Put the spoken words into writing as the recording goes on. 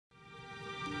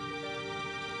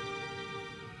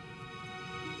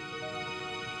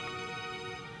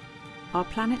Our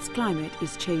planet's climate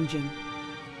is changing.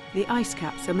 The ice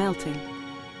caps are melting.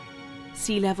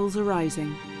 Sea levels are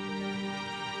rising.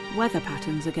 Weather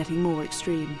patterns are getting more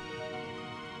extreme.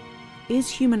 Is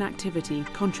human activity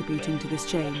contributing to this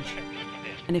change?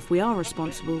 And if we are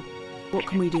responsible, what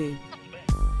can we do?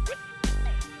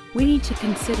 We need to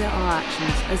consider our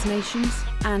actions as nations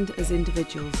and as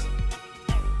individuals.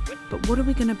 But what are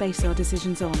we going to base our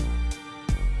decisions on?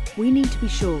 We need to be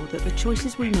sure that the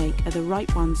choices we make are the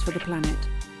right ones for the planet.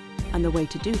 And the way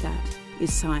to do that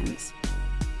is science.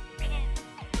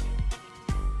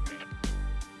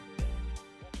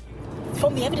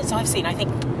 From the evidence I've seen, I think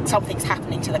something's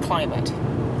happening to the climate.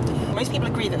 Most people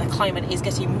agree that the climate is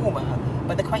getting warmer,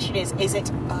 but the question is it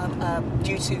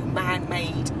due to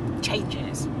man-made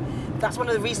changes? That's one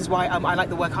of the reasons why I like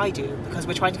the work I do, because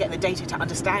we're trying to get the data to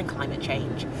understand climate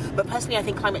change. But personally, I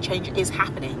think climate change is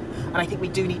happening, and I think we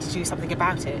do need to do something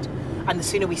about it. And the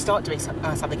sooner we start doing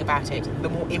something about it, the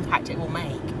more impact it will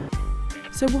make.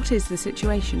 So what is the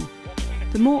situation?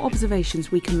 The more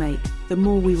observations we can make, the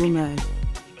more we will know.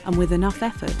 And with enough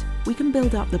effort, we can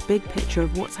build up the big picture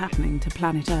of what's happening to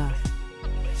planet Earth.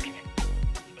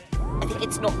 I think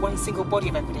it's not one single body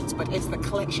of evidence, but it's the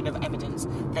collection of evidence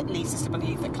that leads us to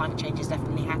believe that climate change is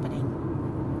definitely happening.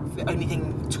 The only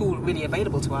tool really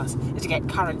available to us is to get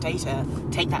current data,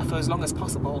 take that for as long as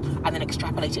possible, and then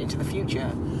extrapolate it into the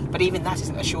future. But even that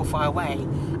isn't a surefire way,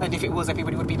 and if it was,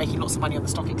 everybody would be making lots of money on the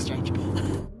stock exchange.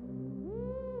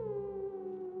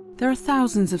 There are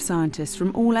thousands of scientists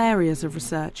from all areas of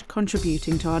research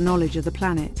contributing to our knowledge of the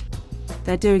planet.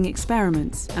 They're doing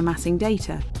experiments, amassing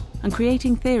data, and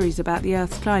creating theories about the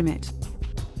Earth's climate.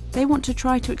 They want to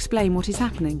try to explain what is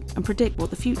happening and predict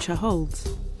what the future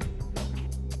holds.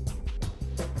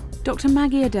 Dr.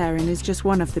 Maggie Adarin is just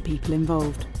one of the people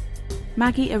involved.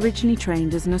 Maggie originally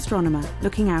trained as an astronomer,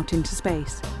 looking out into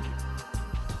space.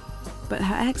 But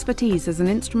her expertise as an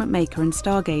instrument maker and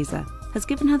stargazer has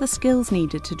given her the skills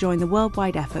needed to join the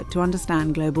worldwide effort to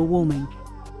understand global warming.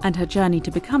 And her journey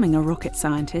to becoming a rocket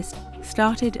scientist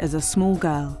started as a small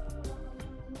girl.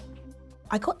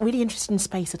 I got really interested in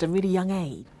space at a really young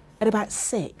age, at about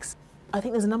 6. I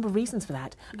think there's a number of reasons for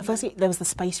that. Firstly, there was the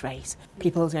space race,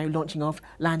 people launching off,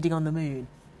 landing on the moon.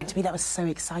 To me, that was so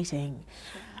exciting.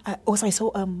 Also, I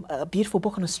saw a beautiful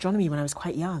book on astronomy when I was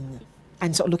quite young,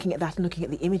 and sort of looking at that and looking at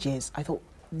the images, I thought,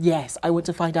 yes, I want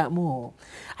to find out more.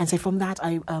 And so from that,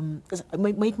 I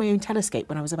made my own telescope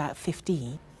when I was about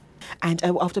 15. And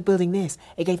after building this,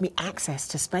 it gave me access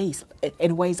to space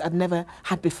in ways I'd never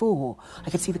had before.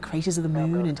 I could see the craters of the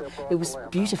moon, and it was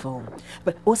beautiful.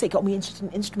 But also it got me interested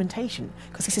in instrumentation,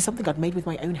 because this is something I'd made with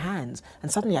my own hands,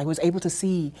 and suddenly I was able to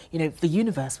see, the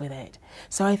universe with it.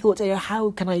 So I thought, how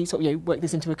can I work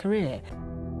this into a career?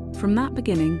 From that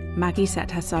beginning, Maggie set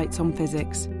her sights on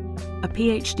physics. A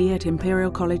PhD at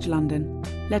Imperial College London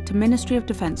led to Ministry of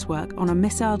Defence work on a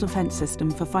missile defence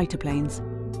system for fighter planes,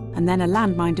 and then a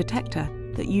landmine detector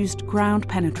that used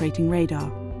ground-penetrating radar.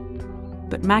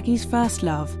 But Maggie's first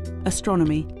love,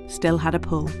 astronomy, still had a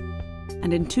pull.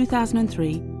 And in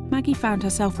 2003, Maggie found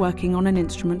herself working on an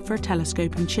instrument for a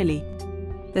telescope in Chile.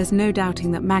 There's no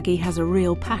doubting that Maggie has a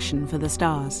real passion for the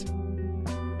stars.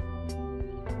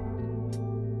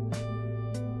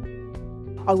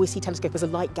 I always see telescope as a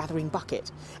light-gathering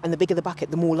bucket, and the bigger the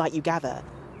bucket, the more light you gather.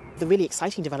 The really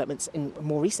exciting developments in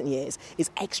more recent years is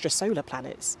extrasolar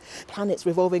planets, planets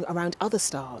revolving around other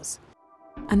stars.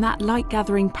 And that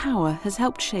light-gathering power has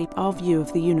helped shape our view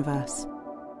of the universe.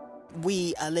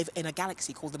 We live in a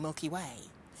galaxy called the Milky Way,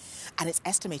 and it's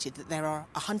estimated that there are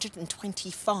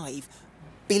 125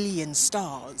 billion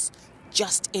stars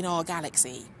just in our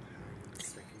galaxy.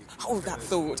 Hold that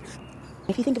thought.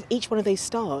 If you think of each one of those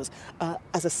stars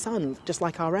as a sun, just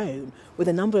like our own, with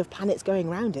a number of planets going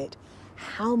around it,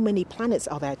 how many planets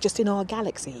are there just in our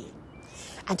galaxy?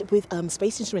 And with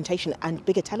space instrumentation and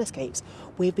bigger telescopes,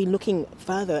 we've been looking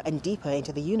further and deeper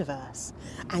into the universe.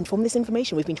 And from this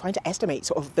information, we've been trying to estimate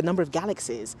sort of the number of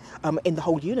galaxies in the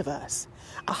whole universe.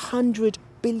 100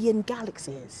 billion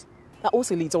galaxies. That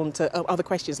also leads on to other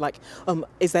questions like,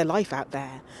 is there life out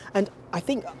there? And I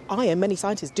think I and many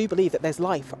scientists do believe that there's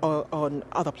life on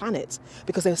other planets,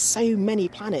 because there are so many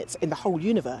planets in the whole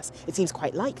universe, it seems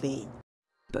quite likely.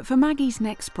 But for Maggie's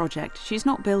next project, she's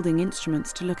not building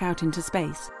instruments to look out into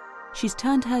space. She's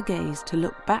turned her gaze to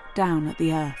look back down at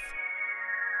the Earth.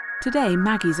 Today,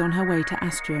 Maggie's on her way to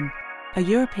Astrium, a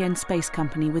European space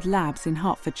company with labs in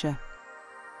Hertfordshire.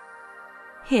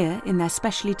 Here, in their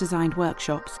specially designed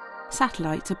workshops,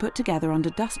 satellites are put together under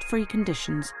dust-free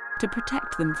conditions to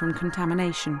protect them from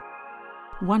contamination.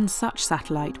 One such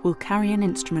satellite will carry an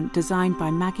instrument designed by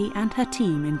Maggie and her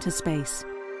team into space.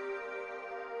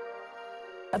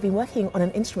 I've been working on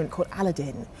an instrument called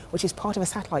Aladdin, which is part of a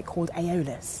satellite called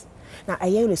Aeolus. Now,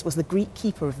 Aeolus was the Greek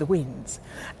keeper of the winds,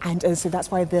 and so that's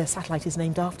why the satellite is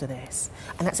named after this.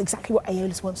 And that's exactly what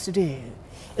Aeolus wants to do.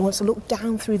 It wants to look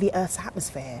down through the Earth's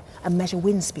atmosphere and measure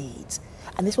wind speeds.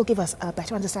 And this will give us a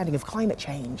better understanding of climate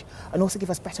change and also give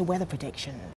us better weather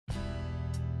prediction.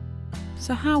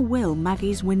 So how will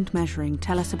Maggie's wind measuring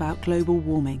tell us about global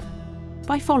warming?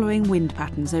 By following wind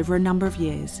patterns over a number of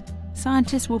years,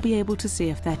 scientists will be able to see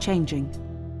if they're changing.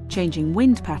 Changing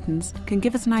wind patterns can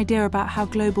give us an idea about how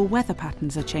global weather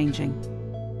patterns are changing.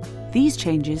 These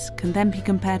changes can then be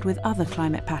compared with other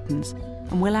climate patterns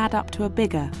and will add up to a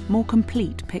bigger, more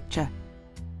complete picture.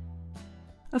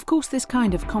 Of course, this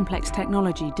kind of complex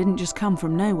technology didn't just come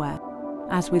from nowhere.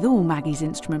 As with all Maggie's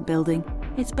instrument building,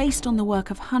 it's based on the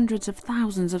work of hundreds of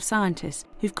thousands of scientists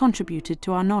who've contributed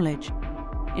to our knowledge.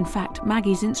 In fact,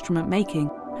 Maggie's instrument making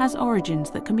has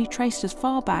origins that can be traced as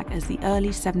far back as the early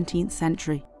 17th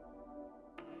century.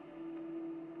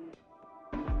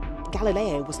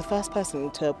 Galileo was the first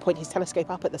person to point his telescope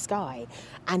up at the sky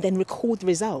and then record the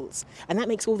results. And that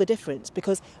makes all the difference,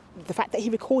 because the fact that he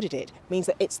recorded it means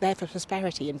that it's there for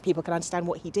posterity and people can understand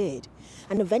what he did.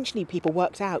 And eventually people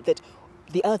worked out that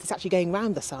the Earth is actually going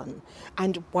round the sun,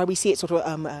 and why we see it sort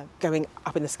of going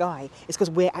up in the sky is because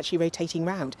we're actually rotating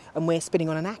round and we're spinning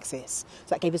on an axis.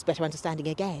 So that gave us better understanding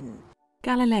again.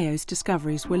 Galileo's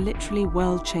discoveries were literally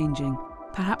world-changing.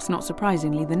 Perhaps not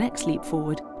surprisingly, the next leap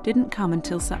forward didn't come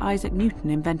until Sir Isaac Newton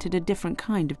invented a different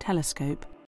kind of telescope.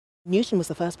 Newton was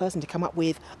the first person to come up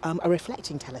with a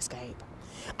reflecting telescope.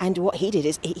 And what he did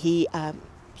is he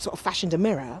sort of fashioned a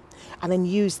mirror and then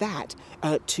used that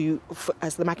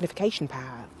as the magnification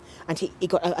power. And he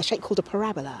got a shape called a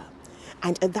parabola.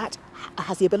 And that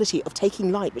has the ability of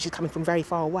taking light, which is coming from very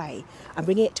far away, and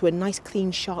bringing it to a nice,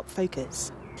 clean, sharp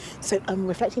focus. So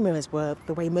reflecting mirrors were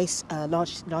the way most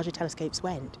larger telescopes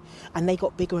went, and they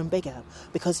got bigger and bigger,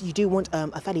 because you do want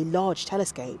a fairly large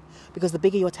telescope, because the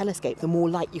bigger your telescope, the more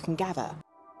light you can gather.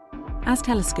 As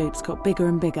telescopes got bigger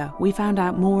and bigger, we found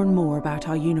out more and more about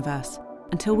our universe,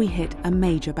 until we hit a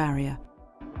major barrier.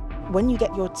 When you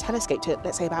get your telescope to,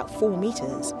 let's say, about 4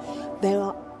 metres, there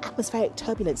are atmospheric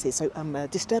turbulences, so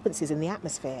disturbances in the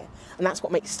atmosphere, and that's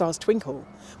what makes stars twinkle,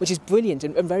 which is brilliant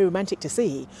and very romantic to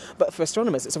see. But for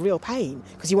astronomers, it's a real pain,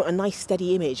 because you want a nice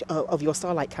steady image of your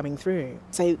starlight coming through.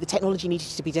 So the technology needed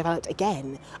to be developed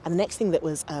again, and the next thing that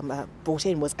was brought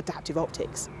in was adaptive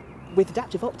optics. With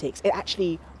adaptive optics, it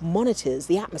actually monitors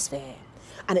the atmosphere,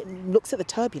 and it looks at the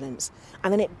turbulence,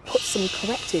 and then it puts some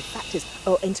corrective factors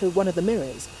into one of the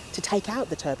mirrors to take out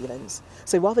the turbulence.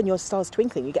 So rather than your stars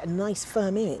twinkling, you get a nice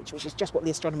firm image, which is just what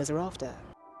the astronomers are after.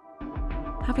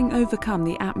 Having overcome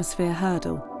the atmosphere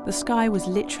hurdle, the sky was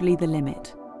literally the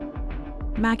limit.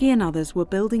 Maggie and others were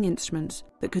building instruments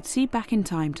that could see back in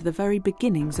time to the very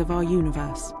beginnings of our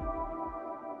universe.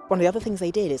 One of the other things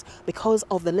they did is, because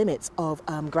of the limits of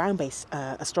ground-based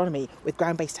astronomy with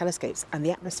ground-based telescopes and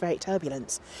the atmospheric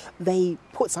turbulence, they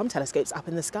put some telescopes up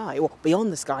in the sky, or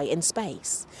beyond the sky, in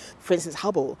space. For instance,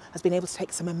 Hubble has been able to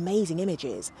take some amazing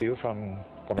images.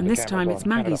 And this time it's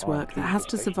Maggie's work that has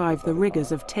to survive the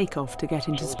rigours of takeoff to get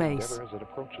into space. As it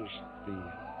approaches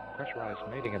the pressurized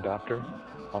mating adapter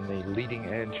on the leading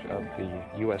edge of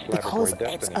the U.S. laboratory Because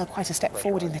it's quite a step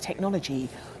forward in the technology,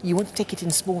 you want to take it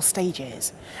in small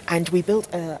stages. And we built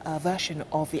a version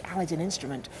of the Aladdin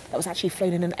instrument that was actually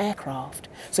flown in an aircraft.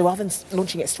 So rather than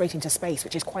launching it straight into space,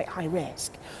 which is quite high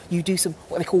risk, you do some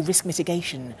what they call risk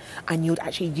mitigation, and you'd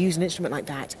actually use an instrument like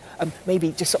that,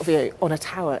 maybe just sort of on a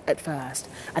tower at first,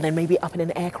 and then maybe up in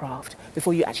an aircraft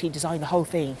before you actually design the whole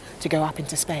thing to go up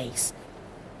into space.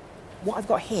 What I've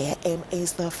got here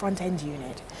is the front-end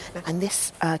unit, and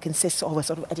this consists of a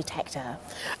sort of a detector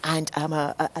and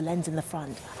a lens in the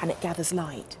front, and it gathers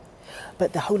light.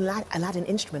 But the whole Aladdin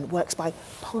instrument works by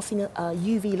passing a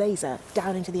UV laser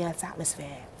down into the Earth's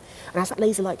atmosphere. And as that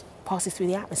laser light passes through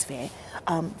the atmosphere,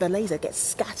 the laser gets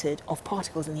scattered off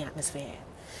particles in the atmosphere.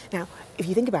 Now, if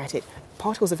you think about it,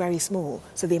 particles are very small,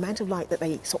 so the amount of light that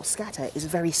they sort of scatter is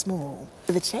very small.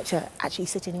 The detector actually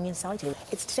sitting inside here,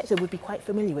 its detector would be quite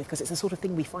familiar with, because it's the sort of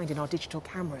thing we find in our digital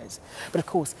cameras. But of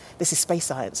course, this is space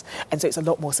science, and so it's a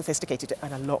lot more sophisticated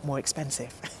and a lot more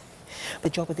expensive. The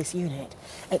job of this unit,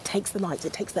 it takes the light,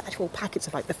 it takes the actual packets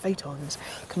of light, the photons,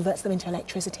 converts them into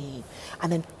electricity,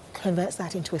 and then converts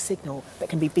that into a signal that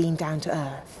can be beamed down to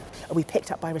Earth. It'll be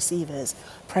picked up by receivers,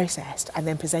 processed, and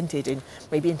then presented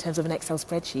maybe in terms of an Excel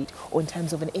spreadsheet or in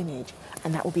terms of an image,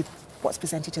 and that will be what's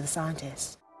presented to the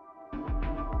scientists.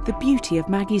 The beauty of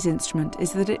Maggie's instrument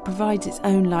is that it provides its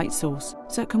own light source,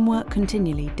 so it can work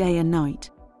continually day and night.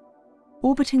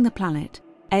 Orbiting the planet,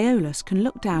 Aeolus can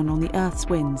look down on the Earth's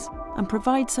winds and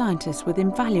provide scientists with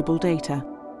invaluable data.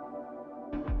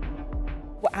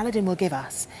 What Aladdin will give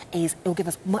us is it will give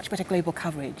us much better global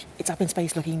coverage. It's up in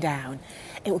space looking down.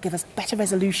 It will give us better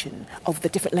resolution of the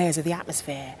different layers of the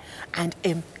atmosphere, and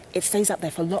it stays up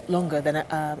there for a lot longer than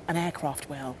an aircraft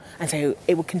will. And so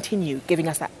it will continue giving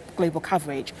us that global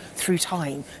coverage through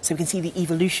time, so we can see the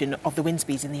evolution of the wind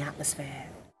speeds in the atmosphere.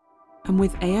 And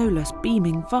with Aeolus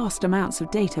beaming vast amounts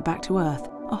of data back to Earth,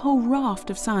 a whole raft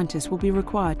of scientists will be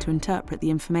required to interpret the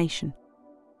information.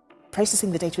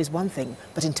 Processing the data is one thing,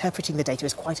 but interpreting the data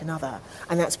is quite another.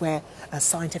 And that's where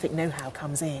scientific know-how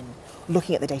comes in,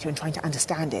 looking at the data and trying to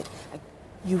understand it.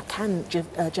 You can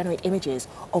generate images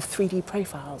of 3D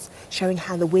profiles showing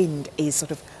how the wind is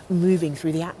sort of moving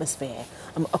through the atmosphere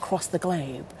across the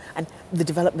globe, and the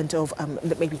development of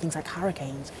maybe things like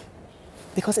hurricanes.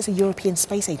 Because it's a European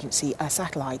Space Agency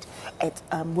satellite, it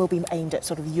will be aimed at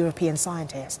sort of European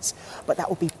scientists, but that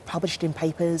will be published in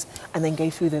papers and then go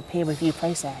through the peer review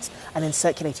process and then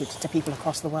circulated to people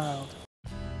across the world.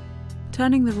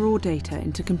 Turning the raw data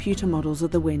into computer models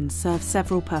of the winds serves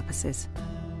several purposes.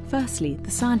 Firstly,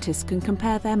 the scientists can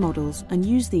compare their models and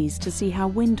use these to see how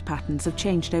wind patterns have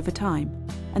changed over time,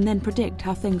 and then predict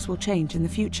how things will change in the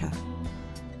future.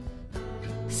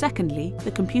 Secondly,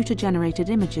 the computer-generated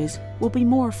images will be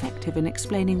more effective in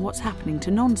explaining what's happening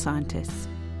to non-scientists.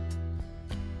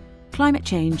 Climate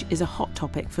change is a hot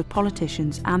topic for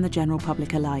politicians and the general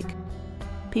public alike.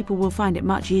 People will find it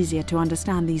much easier to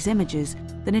understand these images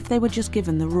than if they were just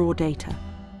given the raw data.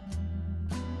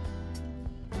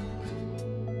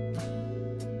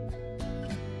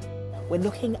 We're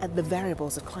looking at the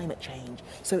variables of climate change,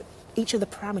 so each of the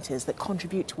parameters that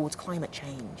contribute towards climate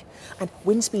change. And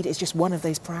wind speed is just one of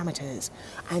those parameters.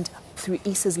 And through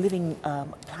ESA's Living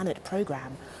Planet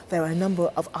programme, there are a number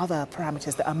of other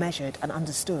parameters that are measured and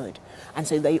understood. And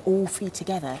so they all feed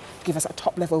together, give us a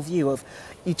top-level view of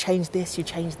you change this,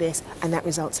 and that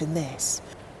results in this.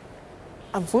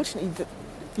 Unfortunately,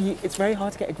 it's very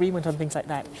hard to get agreement on things like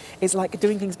that. It's like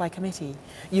doing things by committee.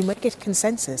 You might get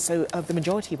consensus, so the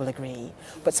majority will agree,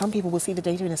 but some people will see the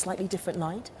data in a slightly different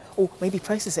light, or maybe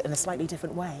process it in a slightly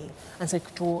different way, and so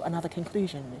draw another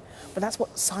conclusion. But that's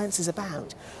what science is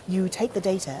about. You take the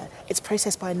data, it's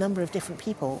processed by a number of different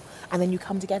people, and then you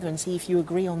come together and see if you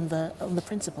agree on the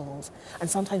principles. And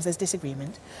sometimes there's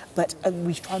disagreement, but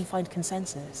we try and find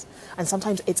consensus. And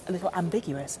sometimes it's a little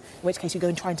ambiguous, in which case you go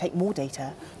and try and take more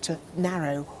data to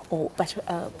narrow or better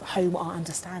home our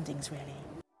understandings,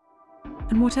 really.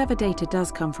 And whatever data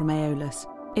does come from Aeolus,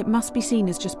 it must be seen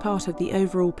as just part of the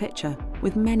overall picture,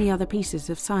 with many other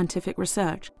pieces of scientific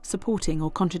research supporting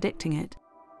or contradicting it.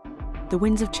 The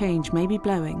winds of change may be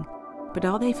blowing, but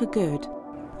are they for good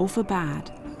or for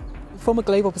bad? From a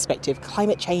global perspective,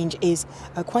 climate change is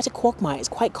quite a quagmire. It's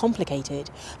quite complicated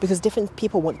because different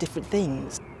people want different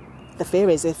things. The fear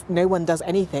is if no one does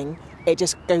anything, it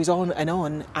just goes on,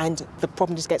 and the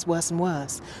problem just gets worse and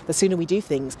worse. The sooner we do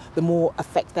things, the more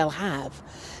effect they'll have.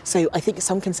 So I think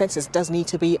some consensus does need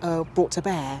to be brought to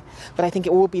bear, but I think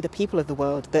it will be the people of the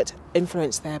world that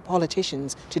influence their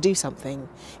politicians to do something.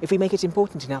 If we make it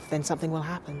important enough, then something will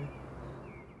happen.